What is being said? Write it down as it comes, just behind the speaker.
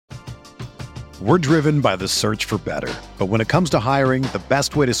We're driven by the search for better. But when it comes to hiring, the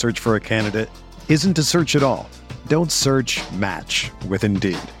best way to search for a candidate isn't to search at all. Don't search, match with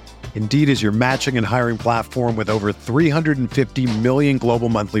Indeed. Indeed is your matching and hiring platform with over 350 million global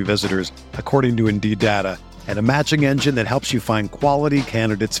monthly visitors, according to Indeed data, and a matching engine that helps you find quality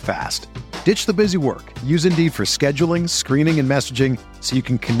candidates fast. Ditch the busy work. Use Indeed for scheduling, screening, and messaging so you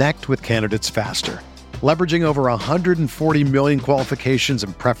can connect with candidates faster. Leveraging over 140 million qualifications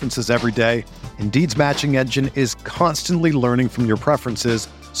and preferences every day, Indeed's matching engine is constantly learning from your preferences,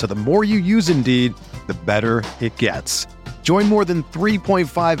 so the more you use Indeed, the better it gets. Join more than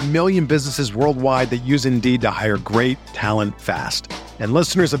 3.5 million businesses worldwide that use Indeed to hire great talent fast. And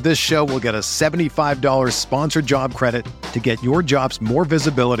listeners of this show will get a $75 sponsored job credit to get your jobs more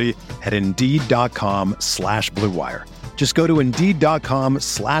visibility at Indeed.com/Blue Wire. Just go to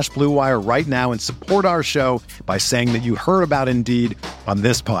Indeed.com/Blue Wire right now and support our show by saying that you heard about Indeed on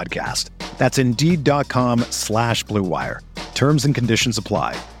this podcast. That's Indeed.com/Blue Wire. Terms and conditions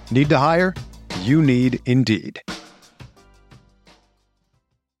apply. Need to hire? You need Indeed.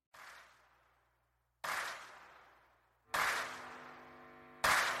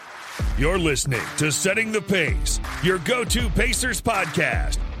 You're listening to Setting the Pace, your go-to Pacers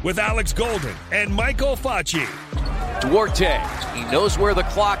podcast with Alex Golden and Michael Facci. Duarte, he knows where the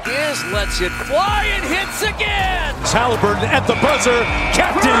clock is, lets it fly, and hits again! Halliburton at the buzzer,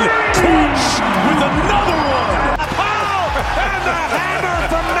 Captain Clutch with another one! Pow! And the hammer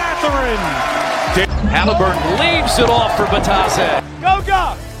from Mathurin! Halliburton leaves it off for Batase. Go,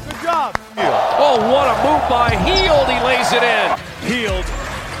 Goff! Good job! Oh, what a move by Hield, he lays it in. Hield,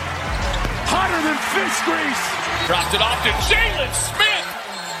 hotter than fish grease! Dropped it off to Jalen Smith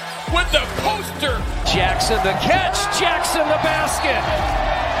with the poster. Jackson the catch, Jackson the basket.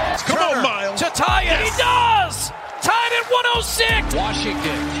 Come on, Miles. To tie it, he does! Tied at 106.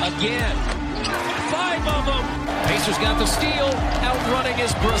 Washington again. 5 of them. Pacers got the steal. Outrunning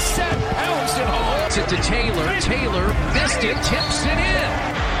is Brissett. Pounds it home. To Taylor. Taylor missed it. Tips it in.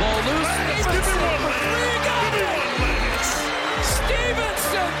 Ball loose.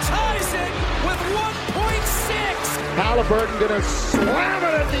 Stevenson ties it with 1.6. Halliburton gonna slam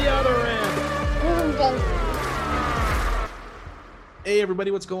it at the other end. Hey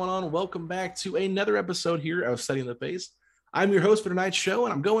everybody, what's going on? Welcome back to another episode here of Setting the Pace. I'm your host for tonight's show,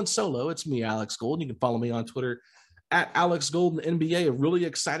 and I'm going solo. It's me, Alex Golden. You can follow me on Twitter at Alex Golden NBA. A really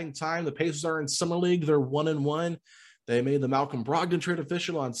exciting time. The Pacers are in Summer League. They're 1-1. They made the Malcolm Brogdon trade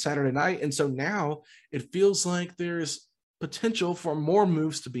official on Saturday night, and so now it feels like there's potential for more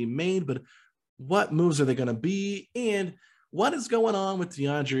moves to be made, but what moves are they going to be, and what is going on with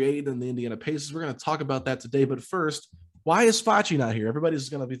Deandre Ayton and the Indiana Pacers? We're going to talk about that today, but first, why is Facci not here? Everybody's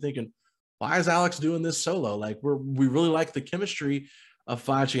going to be thinking, why is Alex doing this solo? Like, we really like the chemistry of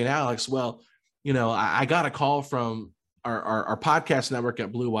Facci and Alex. Well, you know, I got a call from our podcast network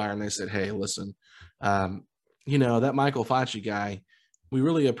at Blue Wire, and they said, hey, listen, you know, that Michael Facci guy, we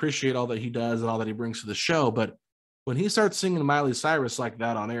really appreciate all that he does and all that he brings to the show, but when he starts singing Miley Cyrus like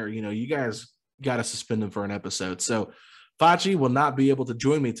that on air, you know, you guys got to suspend him for an episode. So Facci will not be able to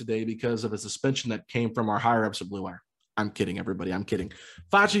join me today because of a suspension that came from our higher-ups at Blue Wire. I'm kidding, everybody. I'm kidding.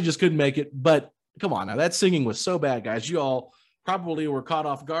 Facci just couldn't make it, but come on now. That singing was so bad, guys. You all probably were caught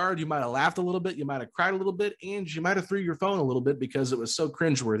off guard. You might have laughed a little bit. You might have cried a little bit, and you might have threw your phone a little bit because it was so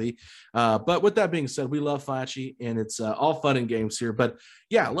cringeworthy. But with that being said, we love Facci, and it's all fun and games here. But,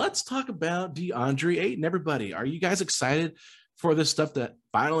 yeah, let's talk about Deandre Ayton. Everybody, are you guys excited for this stuff to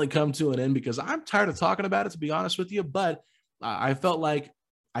finally come to an end? Because I'm tired of talking about it, to be honest with you, but I felt like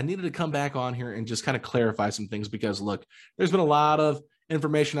I needed to come back on here and just kind of clarify some things because, look, there's been a lot of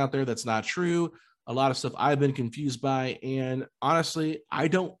information out there that's not true, a lot of stuff I've been confused by, and honestly, I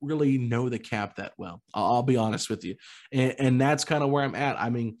don't really know the cap that well. I'll be honest with you, and that's kind of where I'm at. I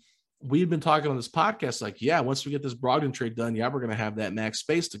mean, we've been talking on this podcast like, yeah, once we get this Brogdon trade done, yeah, we're going to have that max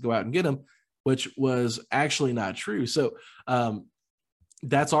space to go out and get him, which was actually not true. So,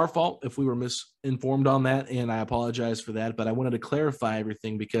 that's our fault if we were misinformed on that, and I apologize for that, but I wanted to clarify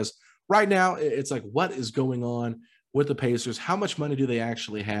everything because right now it's like, what is going on with the Pacers? How much money do they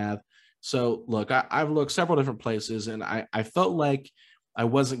actually have? So, look, I've looked several different places, and I felt like I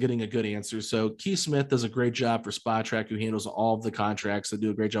wasn't getting a good answer. So Keith Smith does a great job for SpotTrack, who handles all of the contracts. They do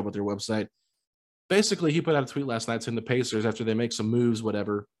a great job with their website. Basically, he put out a tweet last night saying the Pacers, after they make some moves,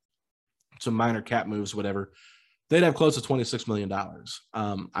 whatever, some minor cap moves, whatever, they'd have close to $26 million.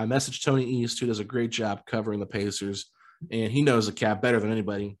 I messaged Tony East, who does a great job covering the Pacers, and he knows the cap better than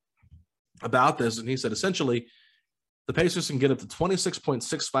anybody about this. And he said, essentially, the Pacers can get up to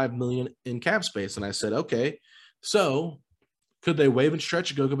 $26.65 million in cap space. And I said, okay, so could they waive and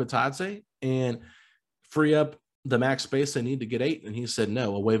stretch Goga Bitadze? and free up the max space they need to get Ayton. And he said,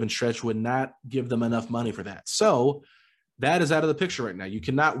 no, a waive and stretch would not give them enough money for that. So that is out of the picture right now. You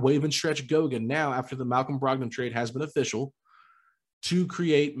cannot waive and stretch Goga now after the Malcolm Brogdon trade has been official to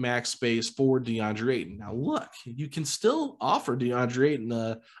create max space for Deandre Ayton. Now, look, you can still offer Deandre Ayton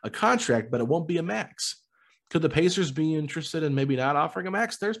a contract, but it won't be a max. Could the Pacers be interested in maybe not offering a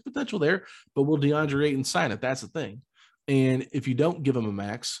max? There's potential there, but will Deandre Ayton sign it? That's the thing. And if you don't give him a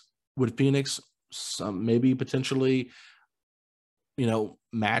max, would Phoenix maybe potentially,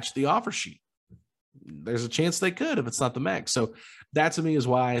 match the offer sheet? There's a chance they could if it's not the max. So that to me is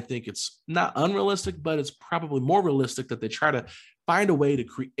why I think it's not unrealistic, but it's probably more realistic that they try to find a way to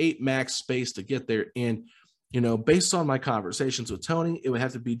create max space to get there. And, based on my conversations with Tony, it would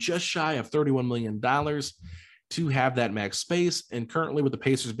have to be just shy of $31 million to have that max space. And currently with the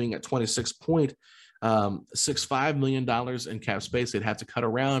Pacers being at $26.65 million in cap space, they'd have to cut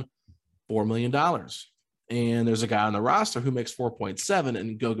around $4 million. And there's a guy on the roster who makes 4.7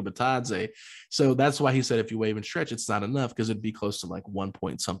 in Goga Bitadze. So that's why he said if you waive and stretch, it's not enough because it'd be close to like 1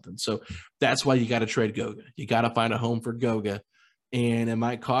 point something. So that's why you got to trade Goga. You got to find a home for Goga, and it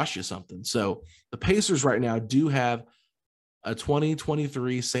might cost you something. So the Pacers right now do have a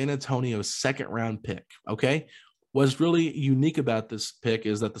 2023 San Antonio second round pick. Okay. What's really unique about this pick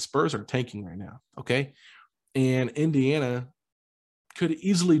is that the Spurs are tanking right now. Okay. And Indiana could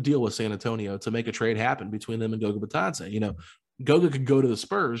easily deal with San Antonio to make a trade happen between them and Goga Bitadze. Goga could go to the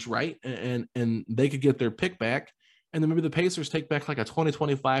Spurs, right? And they could get their pick back. And then maybe the Pacers take back like a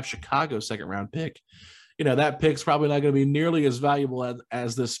 2025 Chicago second round pick. That pick's probably not going to be nearly as valuable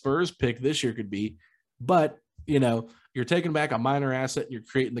as the Spurs pick this year could be. But, you're taking back a minor asset and you're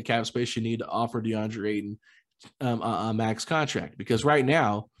creating the cap space you need to offer Deandre Ayton a max contract. Because right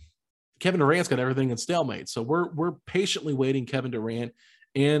now, Kevin Durant's got everything in stalemate. So we're patiently waiting Kevin Durant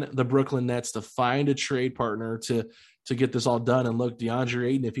and the Brooklyn Nets to find a trade partner to get this all done. And look, Deandre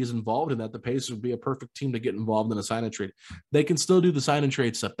Ayton, if he's involved in that, the Pacers would be a perfect team to get involved in a sign and trade. They can still do the sign and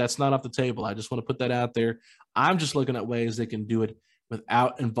trade stuff. That's not off the table. I just want to put that out there. I'm just looking at ways they can do it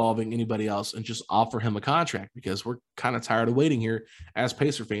without involving anybody else and just offer him a contract, because we're kind of tired of waiting here as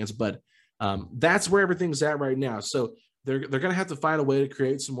Pacer fans. But that's where everything's at right now. So they're going to have to find a way to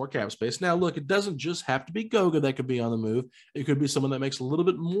create some more cap space. Now, look, it doesn't just have to be Goga that could be on the move. It could be someone that makes a little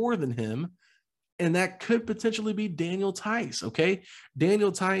bit more than him, and that could potentially be Daniel Theis, okay?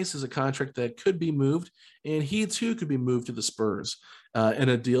 Daniel Theis is a contract that could be moved, and he too could be moved to the Spurs in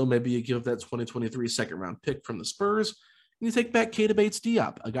a deal. Maybe you give that 2023 second-round pick from the Spurs, and you take back Keita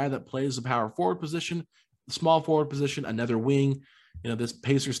Bates-Diop, a guy that plays the power forward position, the small forward position, another wing. This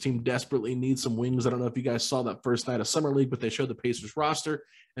Pacers team desperately needs some wings. I don't know if you guys saw that first night of Summer League, but they showed the Pacers roster,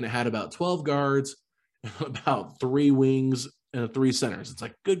 and it had about 12 guards, about 3 wings, and 3 centers. It's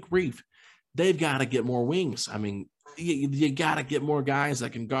like, good grief. They've got to get more wings. I mean, you got to get more guys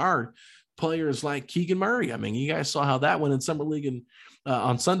that can guard players like Keegan Murray. I mean, you guys saw how that went in Summer League and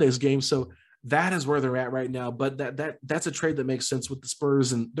on Sunday's game. So that is where they're at right now. But that's a trade that makes sense with the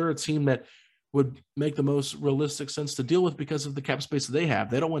Spurs, and they're a team that would make the most realistic sense to deal with because of the cap space that they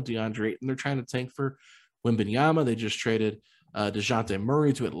have. They don't want Deandre Ayton. They're trying to tank for Wembanyama. They just traded DeJounte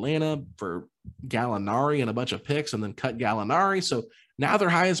Murray to Atlanta for Gallinari and a bunch of picks, and then cut Gallinari. So now their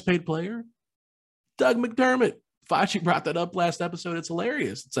highest paid player, Doug McDermott. Facci brought that up last episode. It's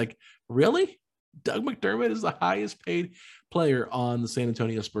hilarious. It's like, really? Doug McDermott is the highest paid player on the San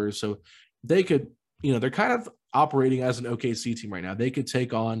Antonio Spurs. So they could, they're kind of operating as an OKC team right now. They could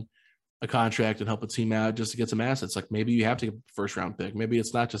take on a contract and help a team out just to get some assets. Like maybe you have to give a first round pick. Maybe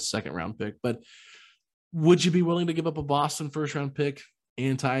it's not just second round pick, but would you be willing to give up a Boston first round pick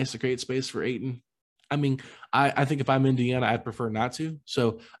and Theis to create space for Ayton? I mean, I think if I'm Indiana, I'd prefer not to.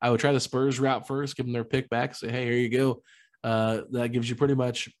 So I would try the Spurs route first, give them their pick back, say, hey, here you go. That gives you pretty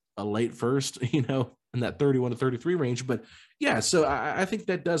much a late first, in that 31 to 33 range. But yeah, so I think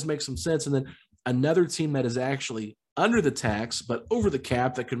that does make some sense. And then another team that is actually under the tax, but over the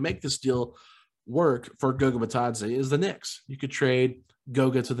cap that could make this deal work for Goga Bitadze is the Knicks. You could trade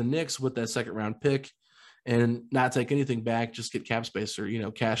Goga to the Knicks with that second round pick and not take anything back, just get cap space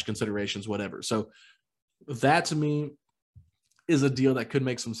or, cash considerations, whatever. So that to me is a deal that could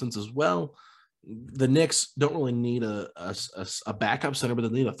make some sense as well. The Knicks don't really need a backup center, but they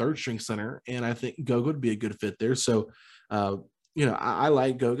need a third string center. And I think Goga would be a good fit there. So, I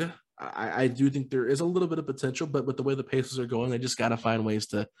like Goga. I do think there is a little bit of potential, but with the way the Pacers are going, they just got to find ways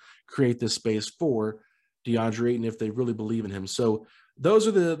to create this space for Deandre Ayton if they really believe in him. So those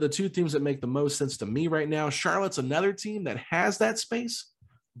are the 2 teams that make the most sense to me right now. Charlotte's another team that has that space,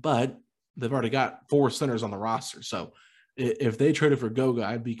 but they've already got 4 centers on the roster. So If they traded for Goga,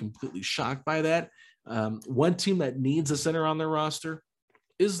 I'd be completely shocked by that. One team that needs a center on their roster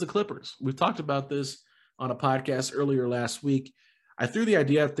is the Clippers. We've talked about this on a podcast earlier last week. I threw the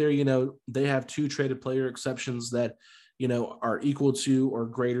idea out there, they have 2 traded player exceptions that, are equal to or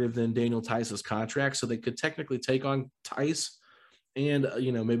greater than Daniel Theis's contract. So they could technically take on Theis and,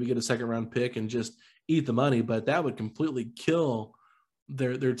 maybe get a second round pick and just eat the money, but that would completely kill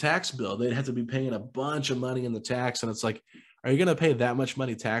their tax bill. They'd have to be paying a bunch of money in the tax. And it's like, are you going to pay that much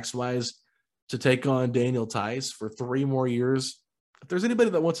money tax wise to take on Daniel Theis for 3 more years? If there's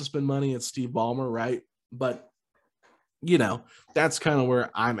anybody that wants to spend money, it's Steve Ballmer, right? But that's kind of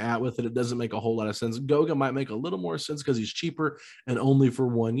where I'm at with it. It doesn't make a whole lot of sense. Goga might make a little more sense because he's cheaper and only for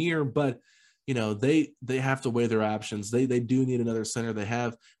 1 year, but they have to weigh their options. They do need another center. They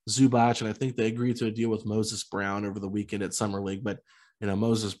have Zubac, and I think they agreed to a deal with Moses Brown over the weekend at Summer League. But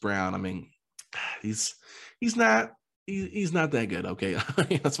Moses Brown, I mean, he's not that good. Okay,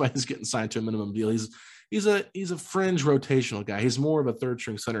 that's why he's getting signed to a minimum deal. He's a fringe rotational guy. He's more of a third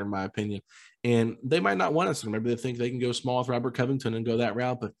string center in my opinion. And they might not want us. Maybe they think they can go small with Robert Covington and go that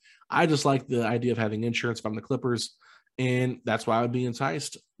route. But I just like the idea of having insurance if I'm the Clippers. And that's why I would be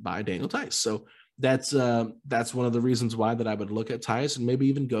enticed by Daniel Theis. So that's one of the reasons why that I would look at Theis and maybe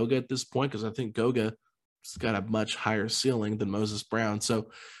even Goga at this point, because I think Goga's got a much higher ceiling than Moses Brown.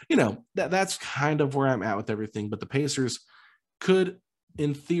 So, that's kind of where I'm at with everything. But the Pacers could,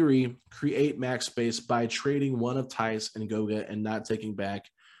 in theory, create max space by trading one of Theis and Goga and not taking back,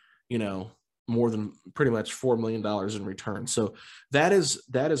 more than pretty much $4 million in return. So that is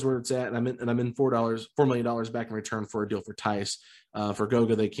where it's at. And I'm in $4 million back in return for a deal for Theis. For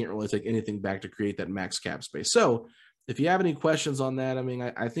Goga, they can't really take anything back to create that max cap space. So if you have any questions on that, I mean,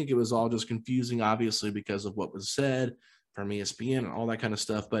 I think it was all just confusing, obviously, because of what was said from ESPN and all that kind of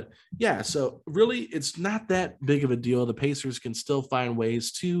stuff. But yeah, so really it's not that big of a deal. The Pacers can still find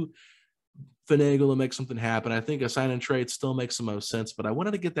ways to finagle and make something happen. I think a sign and trade still makes the most sense, but I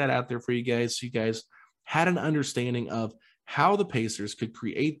wanted to get that out there for you guys so you guys had an understanding of how the Pacers could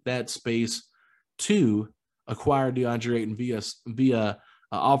create that space to acquire Deandre Ayton via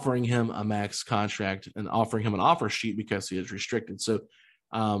offering him a max contract and offering him an offer sheet because he is restricted. So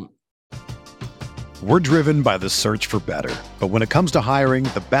we're driven by the search for better. But when it comes to hiring,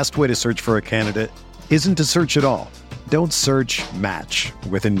 the best way to search for a candidate isn't to search at all. Don't search, match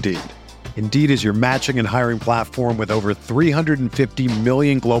with Indeed. Indeed is your matching and hiring platform with over 350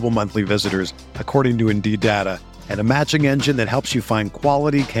 million global monthly visitors, according to Indeed data, and a matching engine that helps you find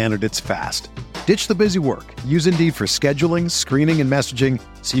quality candidates fast. Ditch the busy work. Use Indeed for scheduling, screening, and messaging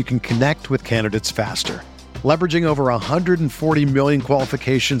so you can connect with candidates faster. Leveraging over 140 million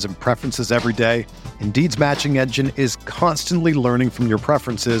qualifications and preferences every day, Indeed's matching engine is constantly learning from your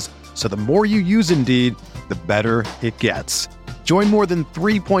preferences, so the more you use Indeed, the better it gets. Join more than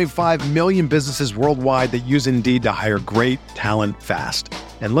 3.5 million businesses worldwide that use Indeed to hire great talent fast.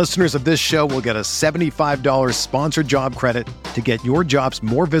 And listeners of this show will get a $75 sponsored job credit to get your jobs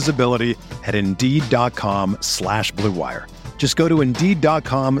more visibility at Indeed.com/Blue Wire. Just go to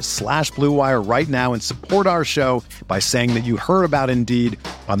Indeed.com/Blue Wire right now and support our show by saying that you heard about Indeed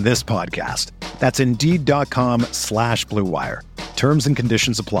on this podcast. That's Indeed.com/Blue Wire. Terms and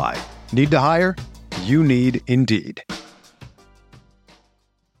conditions apply. Need to hire? You need Indeed.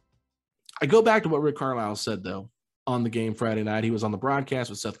 I go back to what Rick Carlisle said, though, on the game Friday night. He was on the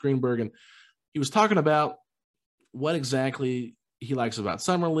broadcast with Seth Greenberg, and he was talking about what exactly he likes about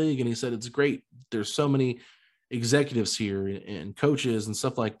Summer League, and he said it's great. There's so many executives here and coaches and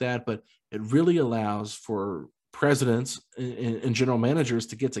stuff like that, but it really allows for presidents and general managers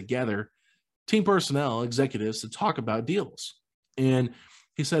to get together, team personnel, executives, to talk about deals. And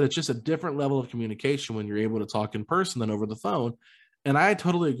he said it's just a different level of communication when you're able to talk in person than over the phone. And I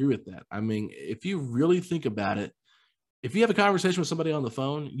totally agree with that. I mean, if you really think about it, if you have a conversation with somebody on the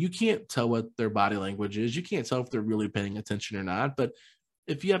phone, you can't tell what their body language is. You can't tell if they're really paying attention or not. But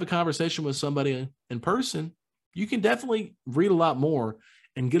if you have a conversation with somebody in person, you can definitely read a lot more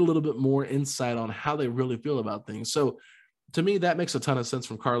and get a little bit more insight on how they really feel about things. So to me, that makes a ton of sense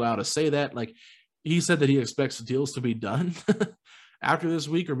from Carlisle to say that. Like, he said that he expects deals to be done after this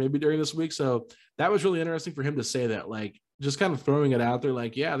week or maybe during this week. So that was really interesting for him to say that, like, just kind of throwing it out there.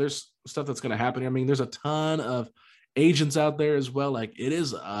 Like, yeah, there's stuff that's going to happen. I mean, there's a ton of agents out there as well. Like, it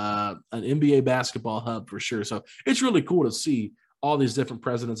is an NBA basketball hub for sure. So it's really cool to see all these different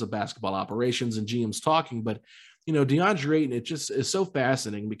presidents of basketball operations and GMs talking. But, you know, Deandre Ayton, it just is so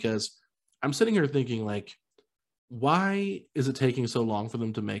fascinating because I'm sitting here thinking, like, why is it taking so long for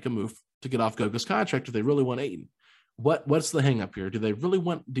them to make a move to get off Goga's contract if they really want Ayton? What's the hang up here? Do they really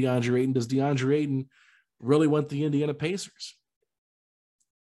want Deandre Ayton? Does Deandre Ayton really want the Indiana Pacers.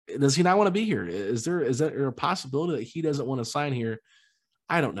 Does he not want to be here? Is there a possibility that he doesn't want to sign here?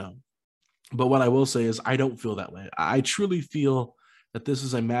 I don't know. But what I will say is I don't feel that way. I truly feel that this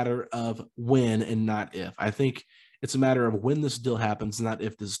is a matter of when and not if. I think it's a matter of when this deal happens, not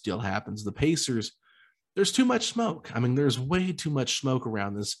if this deal happens. The Pacers, there's too much smoke. I mean, there's way too much smoke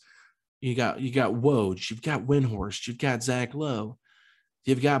around this. You got Woj, you've got Windhorst, you've got Zach Lowe,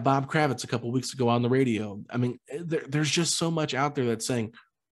 you've got Bob Kravitz a couple of weeks ago on the radio. I mean, there's just so much out there that's saying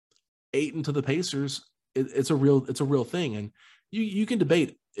Ayton to the Pacers. It's a real thing, and you can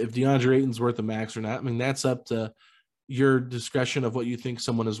debate if Deandre Ayton's worth a max or not. I mean, that's up to your discretion of what you think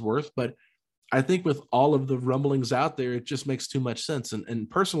someone is worth. But I think with all of the rumblings out there, it just makes too much sense. And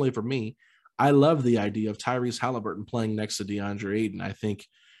personally, for me, I love the idea of Tyrese Halliburton playing next to Deandre Ayton. I think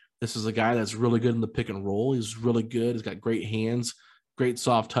this is a guy that's really good in the pick and roll. He's really good. He's got great hands, great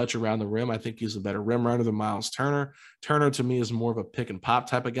soft touch around the rim. I think he's a better rim runner than Miles Turner. Turner, to me, is more of a pick and pop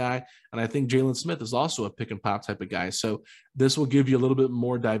type of guy. And I think Jalen Smith is also a pick and pop type of guy. So this will give you a little bit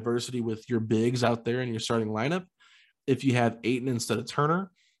more diversity with your bigs out there in your starting lineup if you have Ayton instead of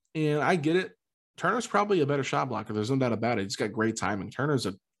Turner. And I get it. Turner's probably a better shot blocker. There's no doubt about it. He's got great timing. Turner's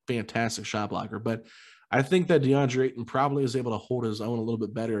a fantastic shot blocker. But I think that Deandre Ayton probably is able to hold his own a little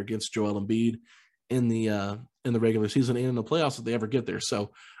bit better against Joel Embiid in the regular season and in the playoffs if they ever get there.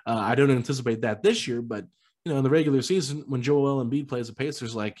 So I don't anticipate that this year, but in the regular season, when Joel Embiid plays the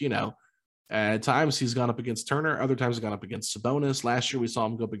Pacers, at times he's gone up against Turner, other times he's gone up against Sabonis. Last year we saw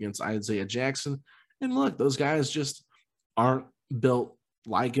him go up against Isaiah Jackson. And look, those guys just aren't built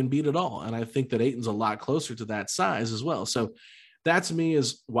like Embiid at all. And I think that Ayton's a lot closer to that size as well. So that to me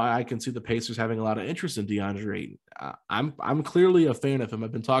is why I can see the Pacers having a lot of interest in Deandre Ayton. I'm clearly a fan of him.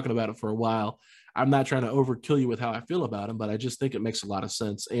 I've been talking about it for a while. I'm not trying to overkill you with how I feel about him, but I just think it makes a lot of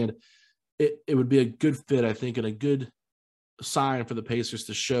sense. And it would be a good fit, I think, and a good sign for the Pacers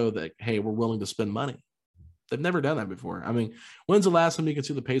to show that, hey, we're willing to spend money. They've never done that before. I mean, when's the last time you can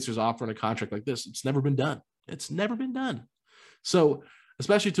see the Pacers offering a contract like this? It's never been done. It's never been done. So,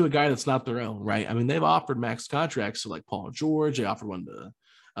 especially to a guy that's not their own, right? I mean, they've offered max contracts to like Paul George. They offered one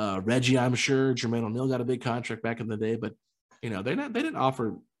to Reggie, I'm sure. Jermaine O'Neal got a big contract back in the day, but they didn't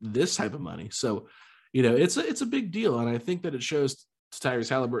offer this type of money. So, it's a big deal. And I think that it shows to Tyrese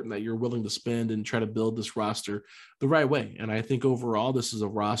Halliburton that you're willing to spend and try to build this roster the right way. And I think overall, this is a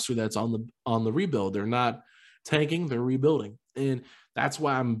roster that's on the rebuild. They're not tanking, they're rebuilding. And that's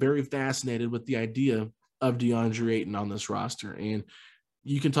why I'm very fascinated with the idea of Deandre Ayton on this roster. And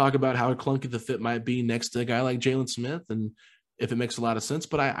you can talk about how clunky the fit might be next to a guy like Jalen Smith and if it makes a lot of sense.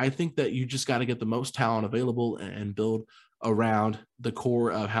 But I think that you just got to get the most talent available and build around the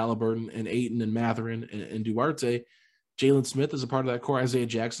core of Halliburton and Ayton and Mathurin and Duarte. Jalen Smith is a part of that core. Isaiah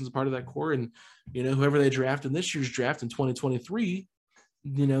Jackson's a part of that core. And, whoever they draft in this year's draft in 2023,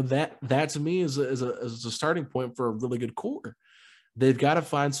 that to me is a starting point for a really good core. They've got to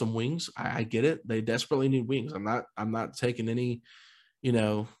find some wings. I get it. They desperately need wings. I'm not taking any,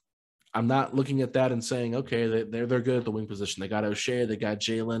 I'm not looking at that and saying, okay, they're good at the wing position. They got O'Shea, they got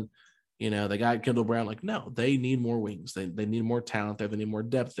Jalen, they got Kendall Brown. Like, no, they need more wings. They need more talent there. They need more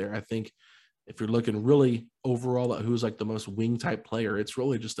depth there. I think if you're looking really overall at who's like the most wing type player, it's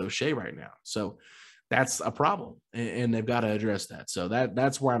really just O'Shea right now. So that's a problem, and they've got to address that. So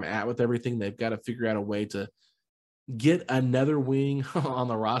that's where I'm at with everything. They've got to figure out a way to get another wing on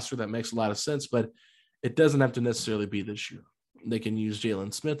the roster that makes a lot of sense, but it doesn't have to necessarily be this year. They can use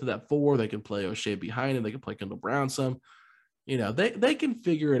Jalen Smith at that 4. They can play O'Shea behind him. They can play Kendall Brown some. They can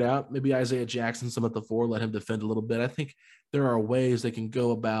figure it out. Maybe Isaiah Jackson some at the 4, let him defend a little bit. I think there are ways they can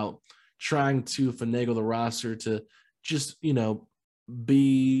go about trying to finagle the roster to just,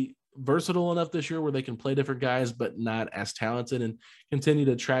 be versatile enough this year where they can play different guys, but not as talented, and continue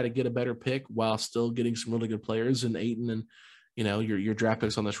to try to get a better pick while still getting some really good players in Ayton and, your draft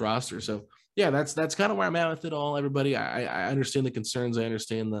picks on this roster. So yeah, that's kind of where I'm at with it all, everybody. I understand the concerns. I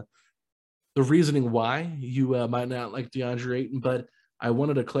understand the reasoning why you might not like Deandre Ayton, but I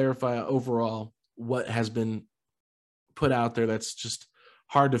wanted to clarify overall what has been put out there that's just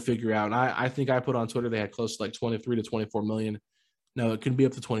hard to figure out. And I think I put on Twitter they had close to like 23 to 24 million. No, it can be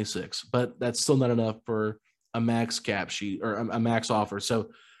up to 26, but that's still not enough for a max cap sheet or a max offer. So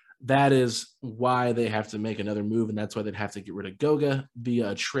that is why they have to make another move, and that's why they'd have to get rid of Goga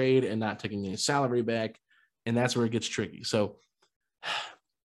via a trade and not taking any salary back, and that's where it gets tricky. So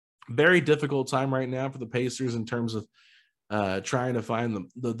very difficult time right now for the Pacers in terms of trying to find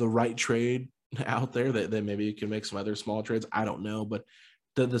the right trade out there that maybe you can make some other small trades. I don't know, but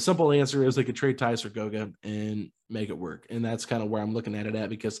the simple answer is they could trade Tyus or Goga and make it work. And that's kind of where I'm looking at it at,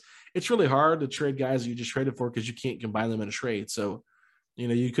 because it's really hard to trade guys you just traded for because you can't combine them in a trade. So,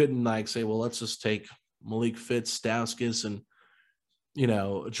 you couldn't like say, well, let's just take Malik Fitz, Stauskas, and,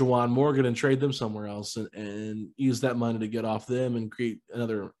 Juwan Morgan and trade them somewhere else and use that money to get off them and create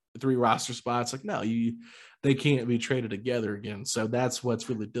another 3 roster spots. Like, no, they can't be traded together again. So that's what's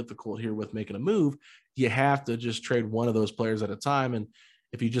really difficult here with making a move. You have to just trade one of those players at a time. And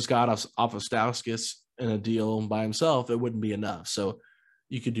if you just got off of Stauskas in a deal by himself, it wouldn't be enough. So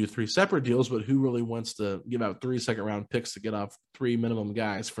you could do 3 separate deals, but who really wants to give out 3 second-round picks to get off 3 minimum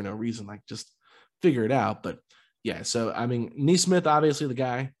guys for no reason? Like, just figure it out. But yeah, so I mean, Nesmith, obviously the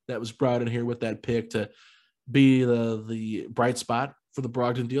guy that was brought in here with that pick to be the bright spot for the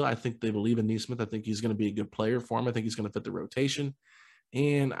Brogdon deal. I think they believe in Nesmith. I think he's going to be a good player for him. I think he's going to fit the rotation.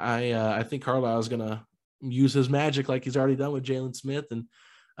 And I think Carlisle is going to use his magic like he's already done with Jalen Smith and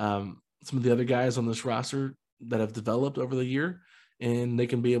some of the other guys on this roster that have developed over the year, and they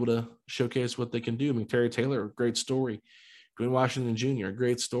can be able to showcase what they can do. I mean, Terry Taylor, a great story. Dwayne Washington Jr., a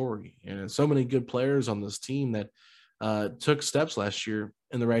great story. And so many good players on this team that took steps last year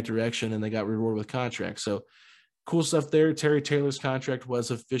in the right direction, and they got rewarded with contracts. So cool stuff there. Terry Taylor's contract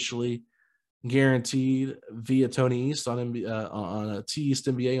was officially guaranteed via Tony East on a T East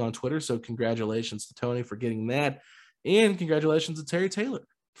NBA on Twitter. So congratulations to Tony for getting that, and congratulations to Terry Taylor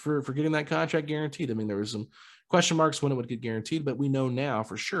for getting that contract guaranteed. I mean, there was some question marks when it would get guaranteed, but we know now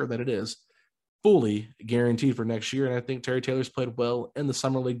for sure that it is fully guaranteed for next year. And I think Terry Taylor's played well in the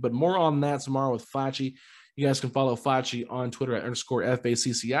summer league, but more on that tomorrow with Facci. You guys can follow Facci on Twitter at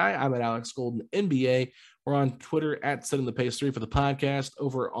 _FACCI. I'm at Alex Golden NBA. We're on Twitter at Setting the Pace 3 for the podcast,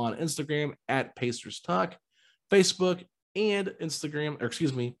 over on Instagram at Pacers Talk, Facebook and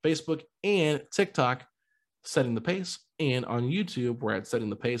TikTok, Setting the Pace. And on YouTube, we're at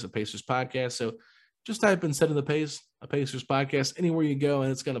Setting the Pace, a Pacers podcast. So just type in Setting the Pace, a Pacers podcast, anywhere you go,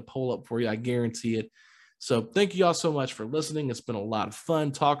 and it's going to pull up for you. I guarantee it. So thank you all so much for listening. It's been a lot of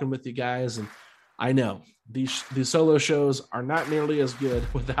fun talking with you guys. And I know these solo shows are not nearly as good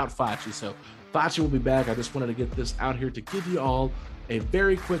without Facci. So Facci will be back. I just wanted to get this out here to give you all a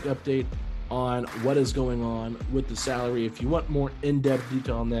very quick update on what is going on with the salary. If you want more in-depth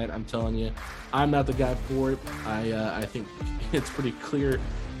detail on that, I'm telling you, I'm not the guy for it. I think it's pretty clear.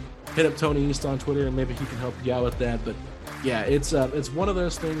 Hit up Tony East on Twitter and maybe he can help you out with that. But yeah, it's one of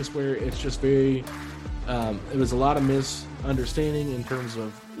those things where it's just very it was a lot of misunderstanding in terms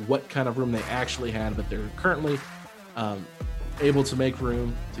of what kind of room they actually had, but they're currently able to make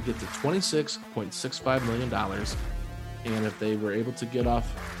room to get to $26.65 million. And if they were able to get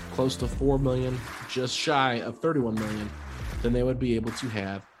off close to $4 million, just shy of $31 million, then they would be able to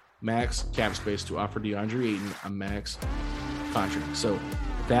have max cap space to offer Deandre Ayton a max contract. So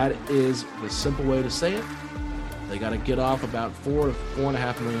that is the simple way to say it. They got to get off about $4 to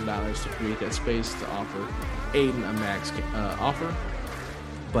 $4.5 million to create that space to offer Ayton a max offer.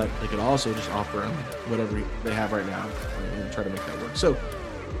 But they could also just offer him whatever they have right now and try to make that work. So,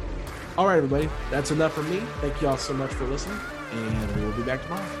 all right, everybody, that's enough for me. Thank you all so much for listening, and we will be back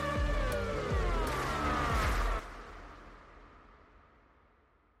tomorrow.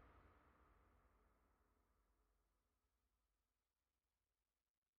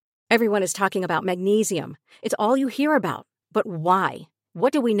 Everyone is talking about magnesium. It's all you hear about. But why?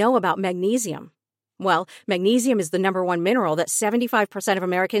 What do we know about magnesium? Well, magnesium is the #1 mineral that 75% of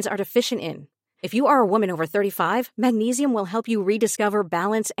Americans are deficient in. If you are a woman over 35, magnesium will help you rediscover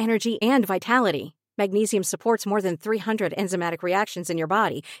balance, energy, and vitality. Magnesium supports more than 300 enzymatic reactions in your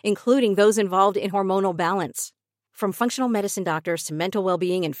body, including those involved in hormonal balance. From functional medicine doctors to mental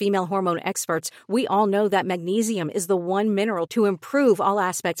well-being and female hormone experts, we all know that magnesium is the one mineral to improve all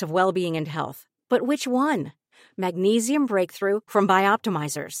aspects of well-being and health. But which one? Magnesium Breakthrough from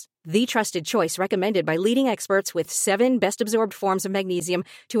Bioptimizers, the trusted choice recommended by leading experts with 7 best-absorbed forms of magnesium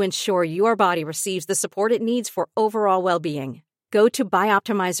to ensure your body receives the support it needs for overall well-being. Go to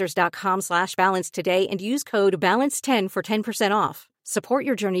bioptimizers.com/balance today and use code BALANCE10 for 10% off. Support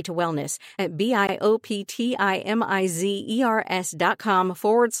your journey to wellness at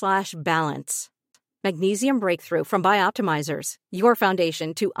bioptimizers.com/balance. Magnesium Breakthrough from Bioptimizers, your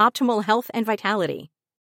foundation to optimal health and vitality.